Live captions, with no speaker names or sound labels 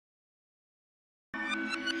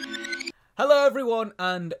Hello, everyone,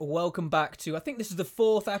 and welcome back to, I think this is the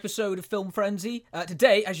 4th episode of Film Frenzy.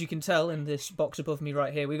 Today, as you can tell in this box above me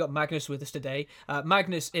right here, we got Magnus with us today.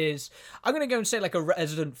 Magnus is, I'm going to go and say like a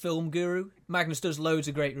resident film guru. Magnus does loads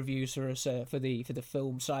of great reviews for us for the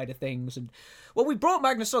film side of things. And, well, we brought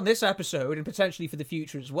Magnus on this episode and potentially for the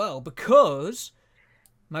future as well because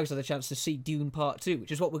Magnus had a chance to see Dune Part 2,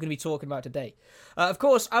 which is what we're going to be talking about today. Of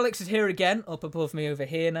course, Alex is here again, up above me over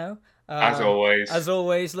here now. As always. As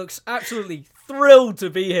always, looks absolutely thrilled to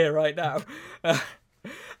be here right now.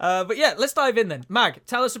 But yeah, let's dive in then. Mag,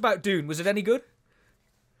 tell us about Dune. Was it any good?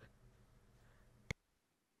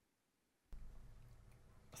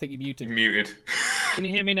 I think you're muted. Muted. Can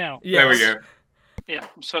you hear me now? Yes. There we go. Yeah,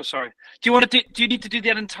 I'm so sorry. Do you need to do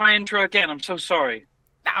that entire intro again? I'm so sorry.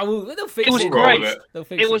 No, they'll fix It was it. great. They'll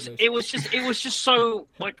fix It was just so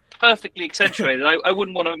like perfectly accentuated. I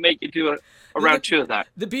wouldn't want to make you do a round two of that.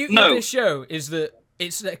 The beauty of this show is that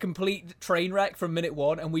it's a complete train wreck from minute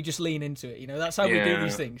one, and we just lean into it. You know, that's how we do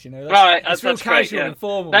these things. You know, that's real casual and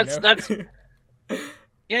formal. That's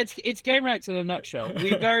yeah, it's game wrecked in a nutshell.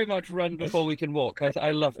 We very much run before we can walk.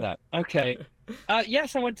 I love that. Okay,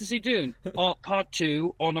 yes, I went to see Dune Part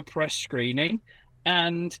 2 on a press screening,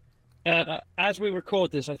 and as we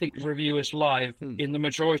record this, I think the review is live in the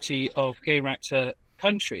majority of game wrecked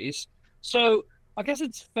countries. So I guess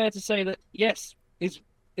it's fair to say that yes, it's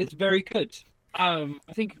very good. I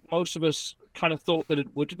think most of us kind of thought that it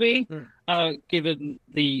would be, given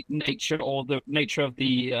the nature of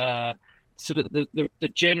the sort of the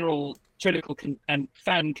general critical and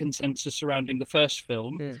fan consensus surrounding the first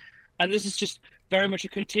film, and this is just very much a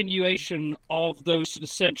continuation of those sort of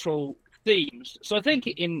central themes. So I think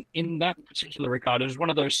in that particular regard, it was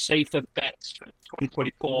one of those safer bets for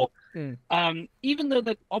 2024. Even though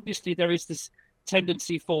that obviously there is this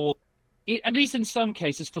tendency for, at least in some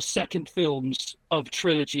cases, for second films of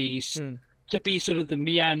trilogies to be sort of the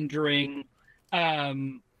meandering,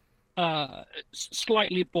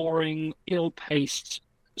 slightly boring, ill-paced,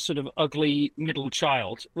 sort of ugly middle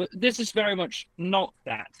child. This is very much not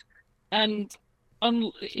that. And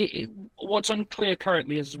what's unclear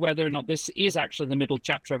currently is whether or not this is actually the middle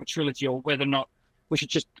chapter of a trilogy, or whether or not we should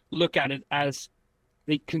just look at it as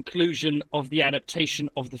the conclusion of the adaptation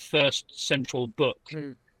of the first central book.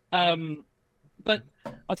 But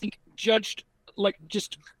I think judged like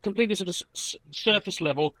just completely sort of surface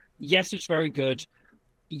level, yes, it's very good.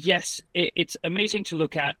 Yes, it's amazing to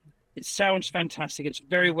look at. It sounds fantastic. It's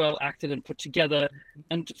very well acted and put together.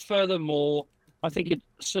 And furthermore, I think it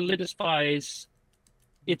solidifies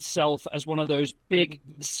itself as one of those big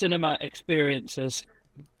cinema experiences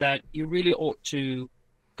that you really ought to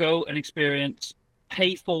go and experience,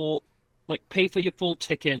 pay for your full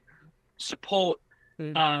ticket, support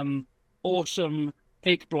awesome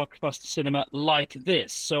big blockbuster cinema like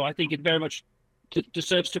this. So I think it very much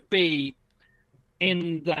deserves to be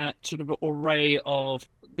in that sort of array of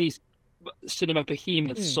these cinema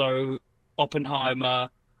behemoths. So Oppenheimer,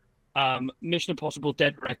 Mission Impossible: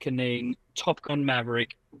 Dead Reckoning, Top Gun: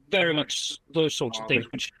 Maverick, very much those sorts of things,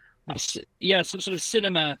 which sort of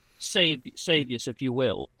cinema saviors, if you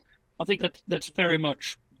will. I think that's very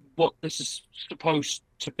much what this is supposed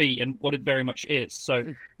to be and what it very much is. So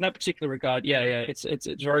in that particular regard, it's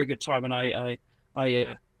a very good time, and I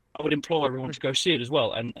would implore everyone to go see it as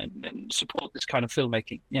well and support this kind of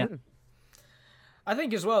filmmaking. Yeah. I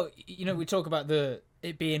think as well, you know, we talk about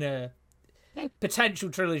it being a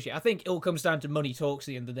potential trilogy. I think it all comes down to money talks at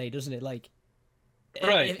the end of the day, doesn't it? Like,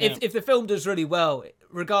 if the film does really well,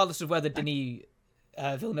 regardless of whether Denis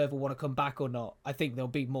Villenueve will want to come back or not, I think there'll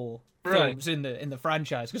be more films in the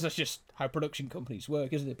franchise, because that's just how production companies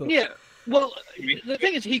work, isn't it? But yeah, well, the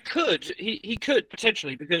thing is, he could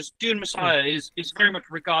potentially, because Dune Messiah is very much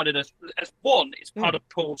regarded as one, it's part of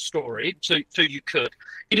Paul's story, so you could.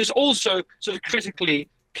 It is also sort of critically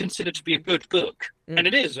considered to be a good book, and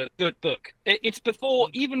it is a good book. It's before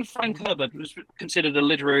even Frank Herbert was considered a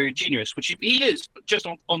literary genius, which he is, just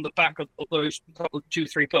on the back of those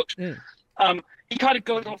 2-3 books. He kind of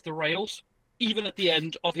goes off the rails, even at the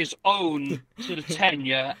end of his own sort of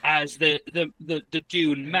tenure as the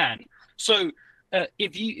Dune man. So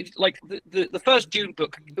if the first Dune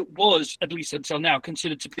book was, at least until now,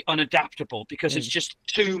 considered to be unadaptable, because it's just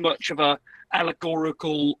too much of a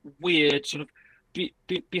allegorical, weird sort of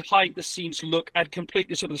behind the scenes look at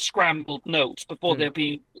completely sort of scrambled notes before they're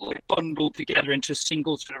being bundled together into a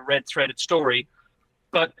single sort of red threaded story.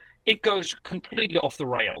 But it goes completely off the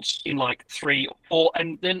rails in like 3 or 4,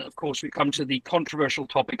 and then of course we come to the controversial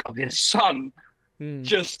topic of his son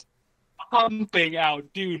just pumping out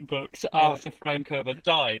Dune books after Frank Herbert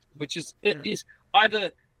died, which is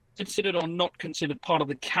either considered or not considered part of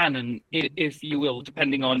the canon, if you will,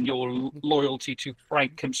 depending on your loyalty to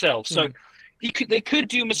Frank himself. So they could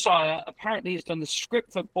do Messiah. Apparently, he's done the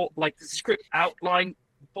script the script outline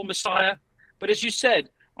for Messiah. But as you said,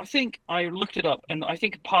 I think I looked it up, and I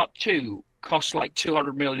think part 2 costs like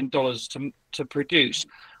 $200 million to produce,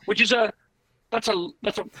 which is that's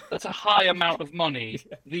a high amount of money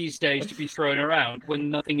these days to be thrown around when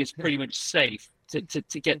nothing is pretty much safe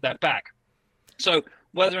to get that back. So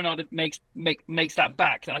whether or not it makes that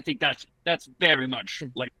back, I think that's very much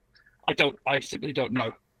like I simply don't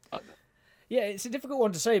know. Yeah, it's a difficult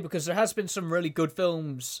one to say because there has been some really good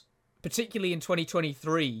films, particularly in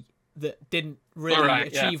 2023, that didn't really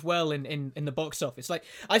achieve well in the box office. Like,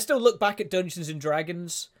 I still look back at Dungeons and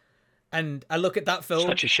Dragons, and I look at that film.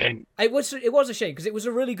 Such a shame. It was a shame because it was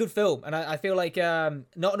a really good film, and I feel like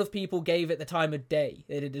not enough people gave it the time of day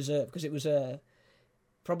that it deserved because it was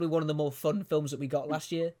probably one of the more fun films that we got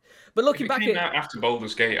last year. But looking back at after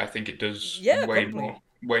Baldur's Gate, I think it does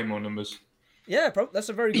way more numbers. Yeah, that's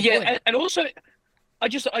a very good point. Yeah, and also, I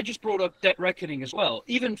just brought up Debt Reckoning as well.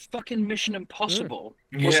 Even fucking Mission Impossible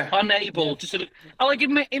was unable to sort of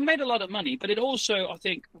it made a lot of money, but it also, I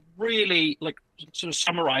think, really like sort of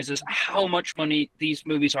summarizes how much money these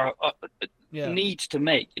movies need to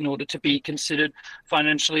make in order to be considered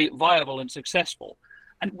financially viable and successful.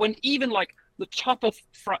 And when even like the top of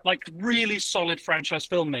really solid franchise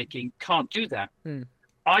filmmaking can't do that,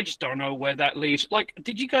 I just don't know where that leaves. Like,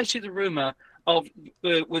 did you guys see the rumor of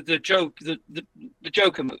with the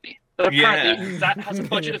Joker movie? Apparently that has a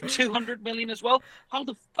budget of 200 million as well. How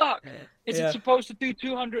the fuck is it supposed to do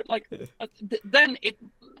 200? Like, then it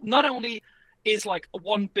not only is like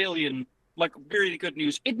 1 billion like really good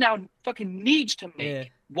news, it now fucking needs to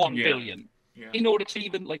make 1 billion in order to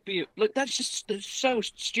even like be like that's so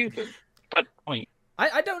stupid. But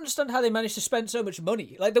I don't understand how they managed to spend so much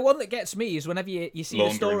money. Like, the one that gets me is whenever you see the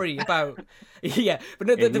story about... the thing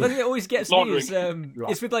that always gets me is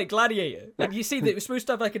with, like, Gladiator. And you see that it was supposed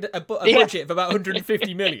to have, like, a budget of about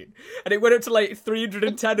 150 million. And it went up to, like,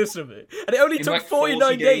 310 or something. And it only took like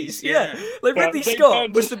 49 days. Yeah. Like, Ridley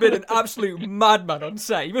Scott must have been an absolute madman on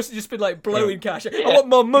set. He must have just been, like, blowing cash. I want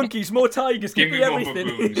more monkeys, more tigers, give me everything.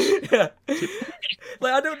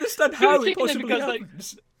 Like, I don't understand how it possibly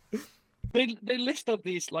happens. They list up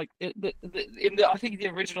these like in the I think the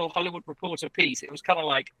original Hollywood Reporter piece. It was kind of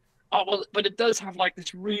like, oh well, but it does have like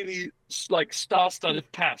this really like star-studded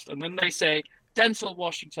cast, and then they say Denzel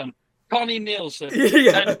Washington, Connie Nielsen,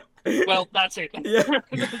 and well that's it.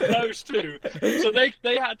 Those two. So they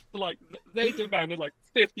had to like they demanded like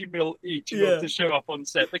 50 mil each in order to show up on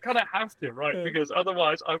set. They kind of have to, right? Because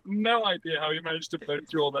otherwise, I've no idea how he managed to burn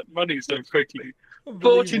through all that money so quickly.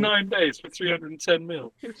 49 days for 310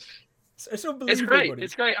 mil. It's unbelievable. It's great. Buddy.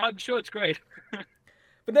 It's great. I'm sure it's great.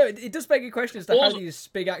 But no, it does beg a question as to how these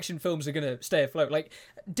big action films are going to stay afloat. Like,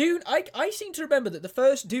 Dune, I seem to remember that the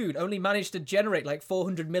first Dune only managed to generate like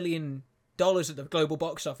 $400 million at the global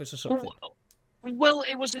box office or something. Well,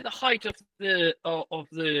 it was at the height of the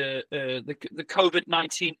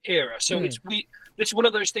COVID-19 era. So it's one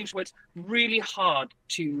of those things where it's really hard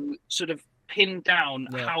to sort of pin down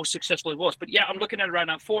how successful it was. But yeah, I'm looking at it right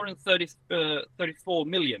now, 434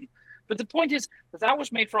 million. But the point is that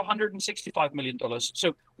was made for $165 million.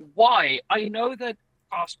 So why? I know that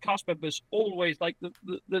cast members always, like the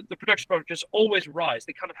production budgets always rise.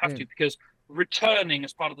 They kind of have to, because returning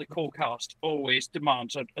as part of the core cast always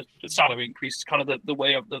demands a salary increase. It's kind of the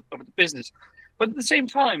way of the business. But at the same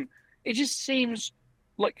time, it just seems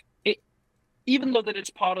like it, even though that it's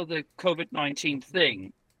part of the COVID-19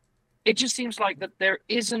 thing, it just seems like that there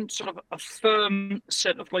isn't sort of a firm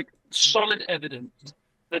set of like solid evidence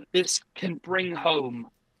that this can bring home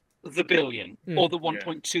the billion or the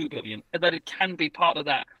 1.2 billion, and that it can be part of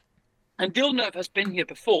that. And Villeneuve has been here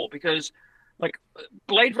before, because like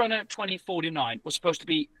Blade Runner 2049 was supposed to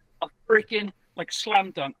be a freaking like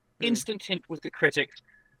slam dunk, instant hit with the critics,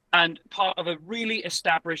 and part of a really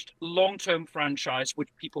established long-term franchise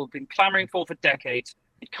which people have been clamoring for decades.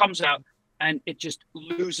 It comes out and it just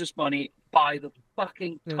loses money by the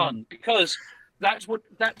fucking ton, because that's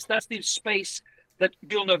the space that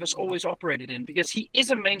Villeneuve has always operated in, because he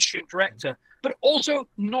is a mainstream director, but also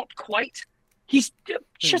not quite. He's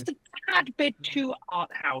just a tad bit too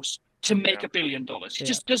art house to make $1 billion. He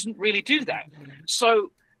just doesn't really do that.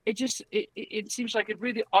 So it seems like a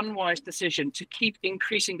really unwise decision to keep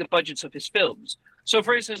increasing the budgets of his films. So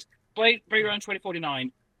for instance, Blade Runner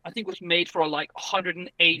 2049, I think was made for like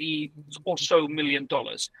 $180 or so million,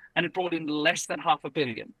 and it brought in less than $500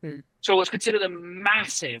 million. So it was considered a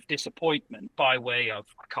massive disappointment by way of,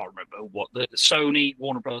 I can't remember what the Sony,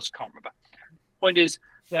 Warner Bros. Can't remember. Point is,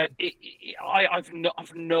 that I've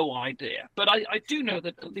no idea, but I do know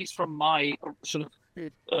that, at least from my sort of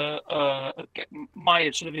my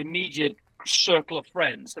sort of immediate circle of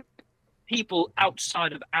friends, that people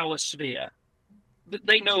outside of our sphere,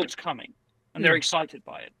 they know it's coming and they're excited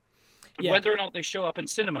by it. But whether or not they show up in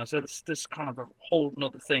cinemas, that's this kind of a whole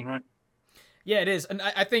other thing, right? Yeah, it is. And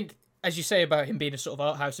I think, as you say about him being a sort of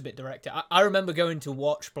art house a bit director, I remember going to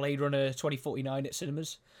watch Blade Runner 2049 at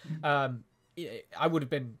cinemas. I would have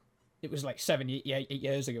been, it was like 8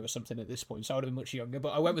 years ago or something at this point, so I would have been much younger. But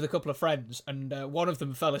I went with a couple of friends, and one of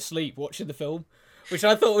them fell asleep watching the film, which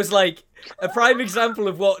I thought was like a prime example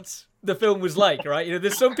of what the film was like, right? You know,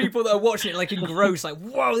 there's some people that are watching it like engrossed, like,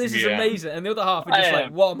 whoa, this is amazing. And the other half are just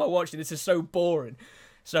like, what am I watching? This is so boring.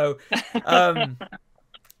 So,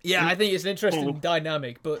 yeah, I think it's an interesting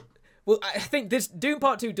dynamic. But, well, I think this Dune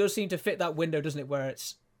Part 2 does seem to fit that window, doesn't it? Where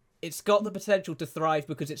it's got the potential to thrive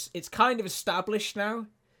because it's kind of established now,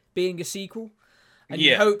 being a sequel. And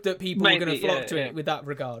you hope that people are going to flock to it with that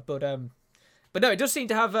regard. But no, it does seem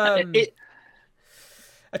to have...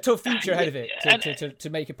 a tough future ahead of it to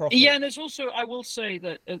make it profit. Yeah, and there's also, I will say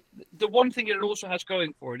that the one thing that it also has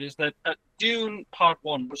going for it is that Dune Part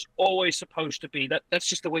 1 was always supposed to be, that's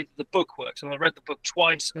just the way that the book works. And I read the book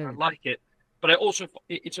twice and I like it. But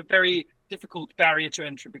it's a very difficult barrier to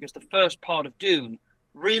entry because the first part of Dune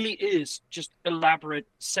really is just elaborate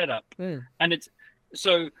setup. And it's,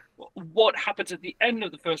 so what happens at the end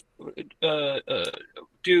of the first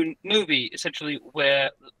Dune movie, essentially,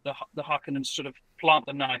 where the Harkonnens sort of plant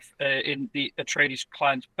the knife in the Atreides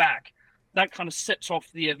client's back, that kind of sets off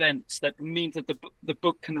the events that means that the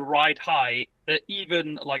book can ride high,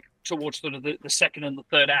 even like towards sort of the second and the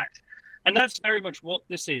third act. And that's very much what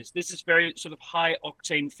this is. This is very sort of high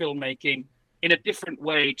octane filmmaking in a different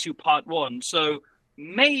way to Part 1. So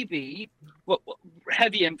maybe,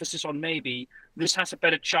 heavy emphasis on maybe, this has a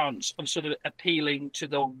better chance of sort of appealing to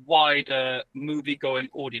the wider movie-going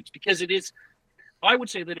audience, because it is, I would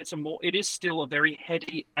say that it is still a very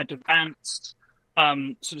heady, advanced,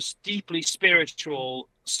 sort of deeply spiritual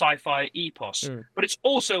sci-fi epos, but it's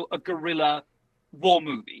also a guerrilla war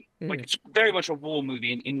movie. Like, it's very much a war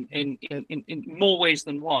movie in more ways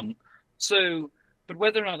than one. So, but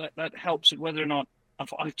whether or not that helps, and whether or not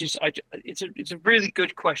it's a really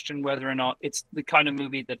good question whether or not it's the kind of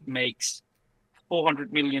movie that makes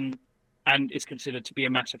 400 million and is considered to be a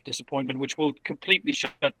massive disappointment, which will completely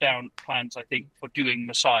shut down plans, I think, for doing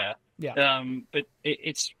Messiah. Yeah. But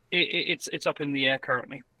it's up in the air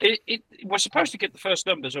currently. We're supposed to get the first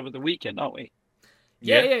numbers over the weekend, aren't we?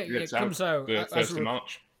 Yeah. It comes out the 1st of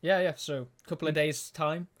March. Yeah. So a couple of days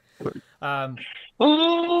time.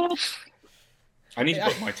 I need to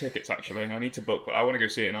book my tickets, actually. I need to book. I want to go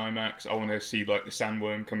see it in IMAX. I want to see, like, the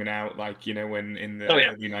sandworm coming out, like, you know, when in the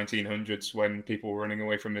early 1900s when people were running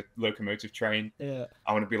away from the locomotive train. Yeah.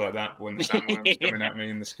 I want to be like that when the sandworm's coming at me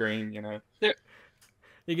in the screen, you know. You're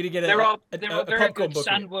going to get there are very good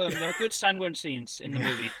sandworm. There are good sandworm scenes in the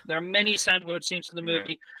movie. There are many sandworm scenes in the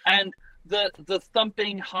movie. And the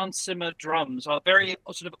thumping Hans Zimmer drums are very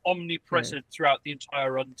sort of omnipresent throughout the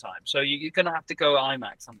entire runtime. So you're going to have to go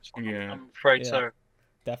IMAX on this one. Yeah. I'm afraid so.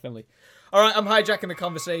 Definitely. All right, I'm hijacking the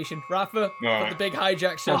conversation. Rafa, put the big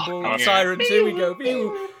hijack symbol. Sirens, here we go.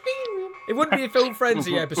 It wouldn't be a Film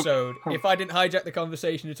Frenzy episode if I didn't hijack the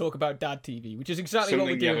conversation to talk about Dad TV, which is exactly what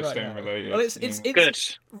we're doing right now. Related. Well,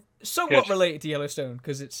 it's somewhat related to Yellowstone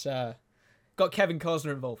because it's got Kevin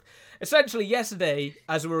Costner involved. Essentially, yesterday,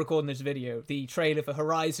 as we were recording this video, the trailer for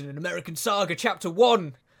Horizon and American Saga Chapter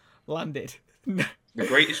 1 landed. The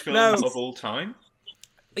greatest film of all time?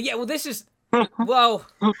 Yeah, well, this is... Well,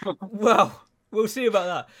 we'll see about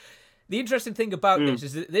that. The interesting thing about this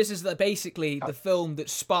is that this is basically the film that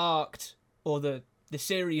sparked, or the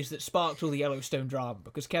series that sparked all the Yellowstone drama,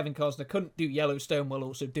 because Kevin Costner couldn't do Yellowstone while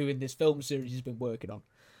also doing this film series he's been working on.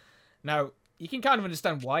 Now, you can kind of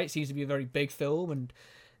understand why. It seems to be a very big film, and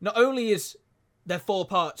not only is there 4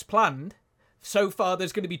 parts planned, so far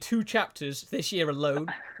there's going to be 2 chapters this year alone,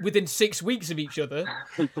 within 6 weeks of each other.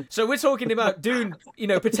 So we're talking about Dune,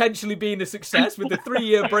 potentially being a success with the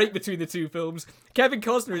 3-year break between the 2 films. Kevin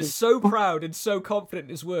Costner is so proud and so confident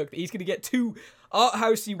in his work that he's going to get 2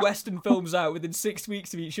 art-housey Western films out within 6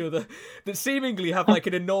 weeks of each other that seemingly have like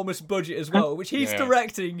an enormous budget as well, which he's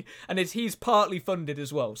directing and he's partly funded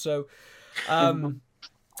as well. So, it's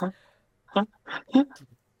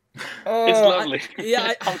lovely.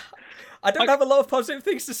 I don't have a lot of positive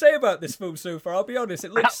things to say about this film so far, I'll be honest.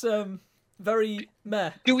 It looks very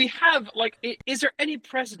meh. Do we have, is there any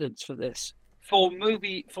precedence for this? For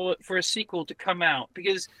a sequel to come out?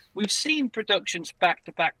 Because we've seen productions back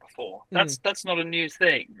to back before. That's not a new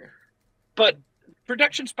thing. But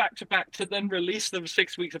productions back to back to then release them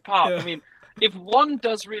 6 weeks apart. Yeah. I mean, if one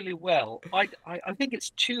does really well, I think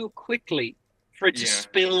it's too quickly for it to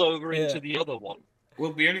spill over into the other one.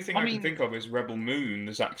 Well, the only thing I can think of is Rebel Moon,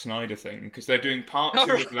 the Zack Snyder thing, because they're doing part 2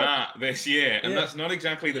 of that this year, and that's not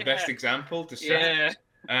exactly the best example to set.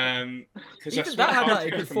 Because that had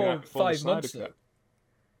like before 5 months.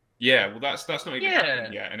 Yeah, well, that's not even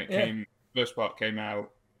happened yet, and it came. First part came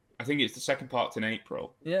out. I think it's the second part's in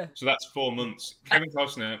April. Yeah. So that's 4 months. Kevin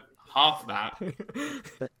Costner, half that.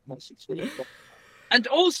 And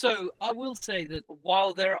also, I will say that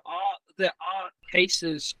while there are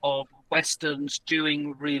cases of westerns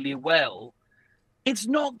doing really well, it's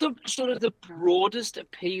not the sort of the broadest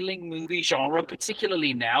appealing movie genre,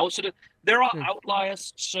 particularly now. Sort of there are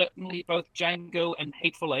outliers, certainly. Both Django and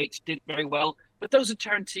Hateful Eight did very well, but those are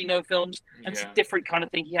Tarantino films, and it's a different kind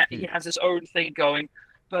of thing. He has his own thing going,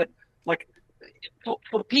 but like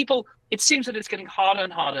for people, it seems that it's getting harder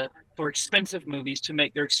and harder for expensive movies to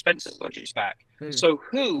make their expensive budgets back. So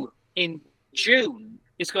who in June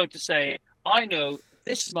is going to say, I know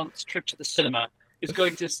this month's trip to the cinema is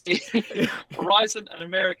going to see Horizon and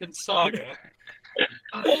American Saga,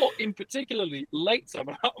 or in particularly late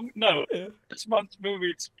summer? No, this month's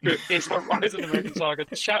movie trip is Horizon American Saga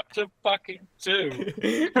Chapter fucking 2.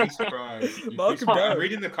 You'd be surprised. I'm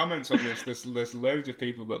reading the comments on this. There's loads of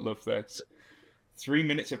people that love this. 3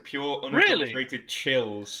 minutes of pure, unadulterated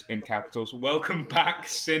chills in capitals. Welcome back,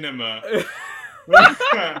 cinema.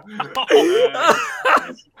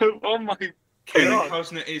 Oh my Kevin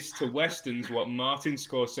Costner is to westerns what Martin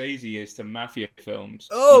Scorsese is to mafia films.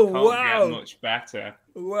 Oh, you can't get much better.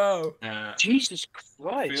 Wow. Jesus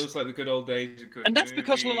Christ. Feels like the good old days of good And that's movies.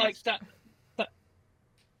 because of like that.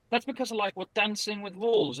 That's because of like what Dancing with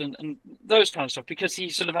Wolves and those kind of stuff. Because he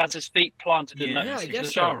sort of has his feet planted in that particular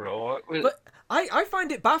genre. But I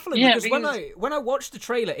find it baffling because when I watch the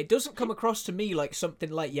trailer, it doesn't come across to me like something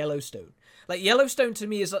like Yellowstone. Like Yellowstone to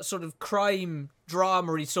me is that sort of crime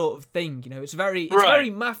drama-y sort of thing. You know, it's very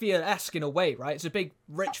mafia-esque in a way, right? It's a big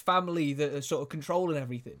rich family that are sort of controlling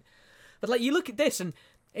everything. But like you look at this and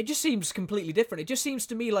it just seems completely different. It just seems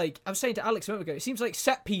to me like, I was saying to Alex a moment ago, it seems like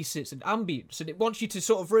set pieces and ambience, and it wants you to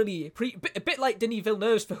sort of really, a bit like Denis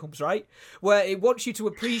Villeneuve's films, right? Where it wants you to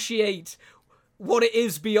appreciate what it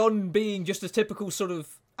is beyond being just a typical sort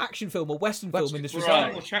of action film or western film in this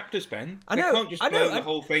regard. Right. Chapters, Ben. I know. They can't just blow the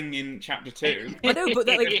whole thing in chapter 2. I know, but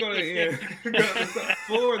like, they've got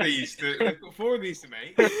 4 of these to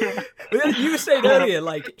make. But you were saying earlier,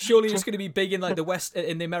 like, surely it's going to be big in like the West,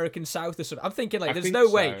 in the American South or something. I'm thinking like, there's no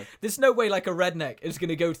way like a redneck is going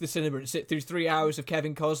to go to the cinema and sit through 3 hours of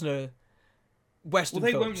Kevin Costner western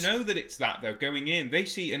films. Well, they won't know that it's that though. Going in, they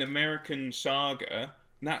see an American Saga.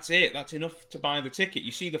 And that's it. That's enough to buy the ticket.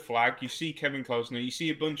 You see the flag. You see Kevin Costner. You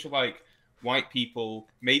see a bunch of like white people,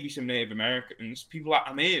 maybe some Native Americans. People like,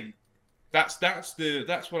 I'm in. That's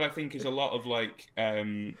what I think is a lot of like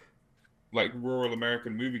rural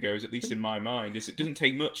American moviegoers, at least in my mind. Is it doesn't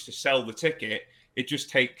take much to sell the ticket. It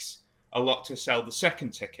just takes a lot to sell the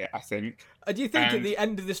second ticket, I think. Do you think at the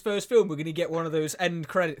end of this first film we're going to get one of those end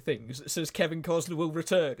credit things that says Kevin Costner will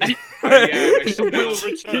return? They will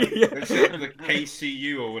return. The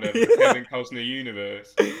KCU or whatever, the Kevin Costner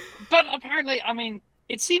universe. But apparently, I mean,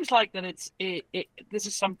 it seems like that this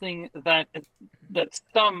is something that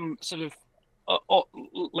some sort of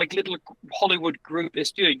like little Hollywood group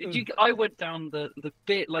is doing. I went down the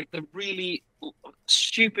bit like the really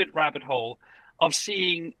stupid rabbit hole of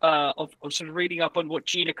seeing, of sort of reading up on what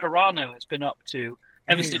Gina Carano has been up to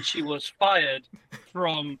ever since she was fired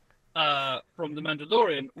from The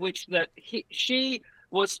Mandalorian, which that she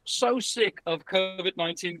was so sick of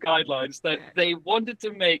COVID-19 guidelines that they wanted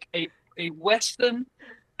to make a Western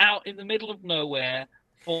out in the middle of nowhere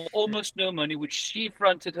for almost no money, which she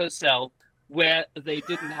fronted herself, where they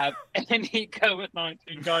didn't have any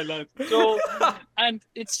COVID-19 guidelines at all. And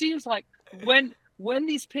it seems like when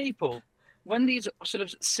these people, when these sort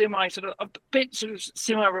of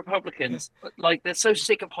semi-Republicans, like they're so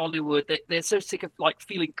sick of Hollywood, they're so sick of like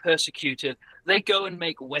feeling persecuted, they go and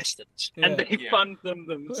make westerns and they fund them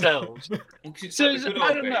themselves. So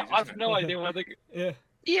I don't know. I have no idea why they.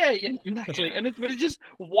 Yeah, exactly. And it's just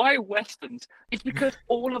why westerns? It's because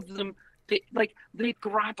all of them, they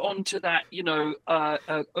grab onto that,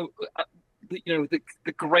 the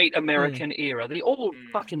great American era. They all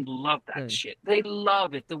fucking love that shit. They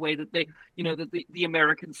love it, the way that they, the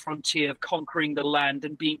American frontier of conquering the land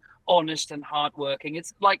and being honest and hardworking.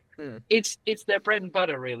 It's like it's their bread and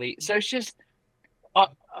butter, really. So it's just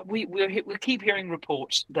we keep hearing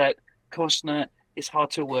reports that Costner is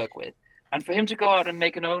hard to work with, and for him to go out and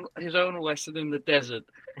make his own western in the desert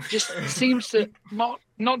just seems to not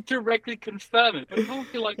directly confirm it, but I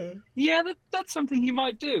feel like, yeah, that's something he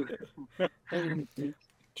might do.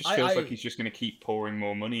 Just feels like he's just going to keep pouring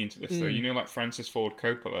more money into this, though. You know, like Francis Ford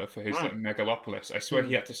Coppola for his like Megalopolis. I swear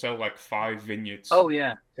he had to sell like 5 vineyards. Oh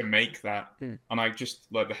yeah, to make that. And I just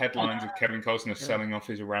like the headlines of Kevin Costner selling off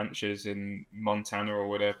his ranches in Montana or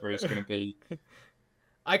whatever is going to be.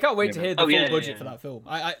 I can't wait to hear the full budget for that film.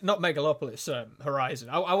 I not Megalopolis, Horizon.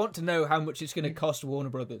 I want to know how much it's going to cost Warner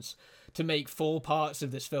Brothers to make 4 parts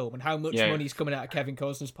of this film, and how much money's coming out of Kevin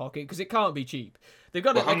Costner's pocket, because it can't be cheap. They've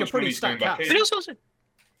got like a pretty stacked cast. But also,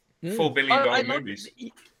 $4 billion movies.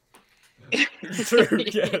 True,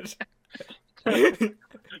 yes.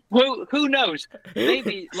 Well, who knows?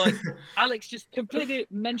 Maybe like Alex just completely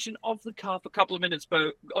mentioned off the cuff a couple of minutes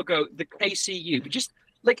ago the KCU, but just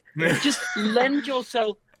lend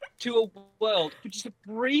yourself to a world for just a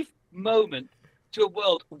brief moment, to a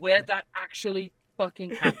world where that actually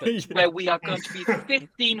fucking happens, where we are going to be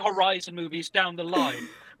 15 Horizon movies down the line,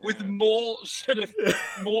 with more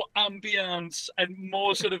ambience and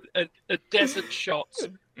more sort of a desert shots,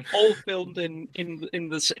 all filmed in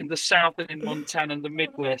the South and in Montana and the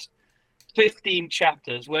Midwest. 15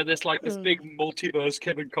 chapters where there's like this big multiverse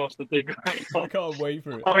Kevin Costner thing. I can't wait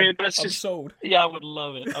for it. I mean, I'm sold. Yeah, I would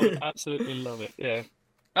love it. I would absolutely love it. Yeah,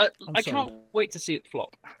 I can't wait to see it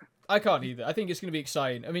flop. I can't either. I think it's going to be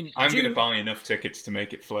exciting. I mean, I'm going to buy enough tickets to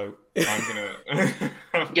make it float. I'm going to.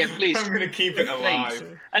 Yeah, please. I'm going to keep it alive.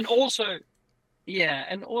 Please. And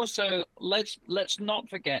also, let's not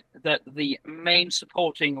forget that the main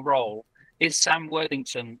supporting role is Sam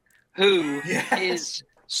Worthington, who is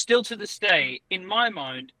still to this day, in my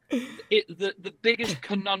mind, the biggest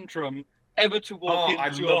conundrum ever to walk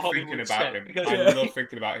into a Hollywood set. I love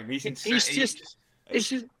thinking about him. He's insane. It's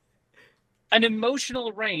just an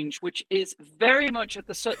emotional range which is very much at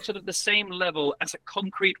the sort of the same level as a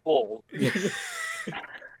concrete wall.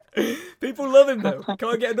 People love him though.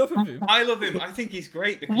 Can't get enough of him. I love him. I think he's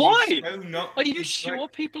great. Why? Are you sure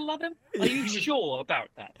people love him? Are you sure about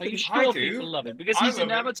that? Are you sure people love him? Because he's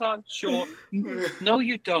an Avatar. Sure. No,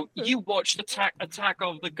 you don't. You watched Attack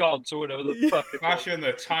of the Gods or whatever the fuck. Clash of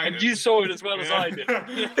the Titans. And you saw it as well as I did.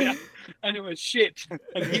 Yeah. And it was shit.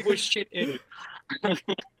 And he was shit in it.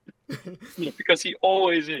 Because he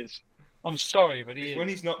always is. I'm sorry, but he is. When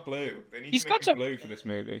he's not blue, they need to make him blue for this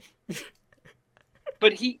movie.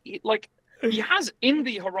 But he has in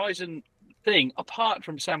the Horizon thing, apart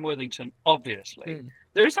from Sam Worthington, obviously,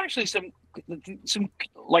 there's actually some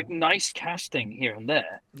like nice casting here and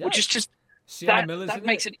there, which is just that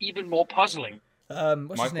makes it even more puzzling.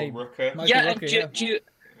 What's his name? Rooker.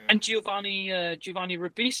 And Giovanni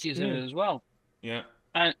Ribisi is in it as well. Yeah.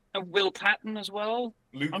 And Will Patton as well.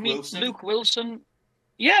 Luke Wilson.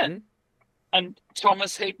 Yeah. And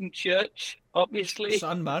Thomas Hayden Church, obviously.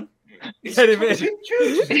 Sandman. He's not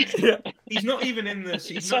even in the.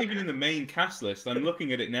 He's not even in the main cast list. I'm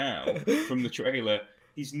looking at it now from the trailer.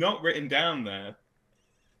 He's not written down there.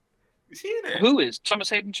 Is he in it? Who is Thomas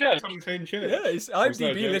Hayden Church? Thomas Hayden Church. Yeah, it's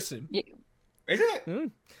IMDb. Listen. Yeah. Is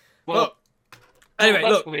it? Well, anyway,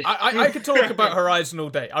 look, I could talk about Horizon all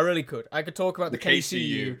day. I really could. I could talk about the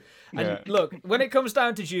KCU. And look, when it comes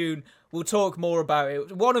down to June, we'll talk more about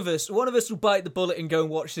it. One of us will bite the bullet and go and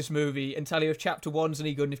watch this movie and tell you if Chapter 1's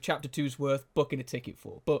any good and if Chapter 2's worth booking a ticket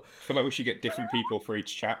for. But I feel like we should get different people for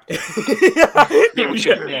each chapter. We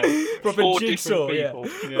should, proper 4 jigsaw, different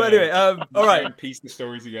yeah. But anyway, all right. Piece the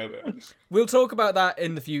stories together. We'll talk about that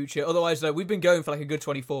in the future. Otherwise, though, we've been going for like a good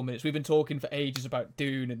 24 minutes. We've been talking for ages about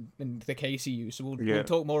Dune and the KCU, so we'll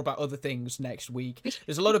talk more about other things next week.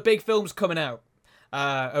 There's a lot of big films coming out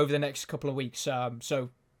over the next couple of weeks. So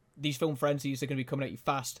these film frenzies are going to be coming at you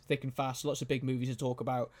fast, thick and fast. Lots of big movies to talk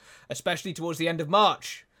about, especially towards the end of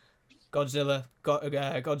March. Godzilla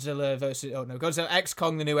versus Godzilla X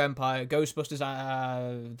Kong: The New Empire, Ghostbusters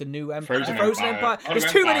The New Empire, Frozen Empire. There's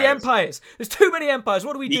too many empires.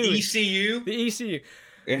 What do we do? The ECU. The ECU.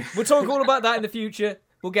 Yeah. We'll talk all about that in the future.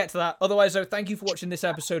 We'll get to that. Otherwise, though, thank you for watching this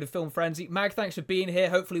episode of Film Frenzy. Mag, thanks for being here.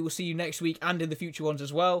 Hopefully, we'll see you next week and in the future ones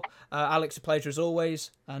as well. Alex, a pleasure as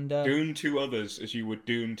always. And Dune to others as you would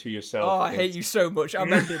Dune to yourself. Oh, I hate you so much.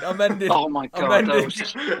 I'm ended. Oh my god, that was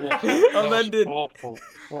just awful. I'm ended. Awful.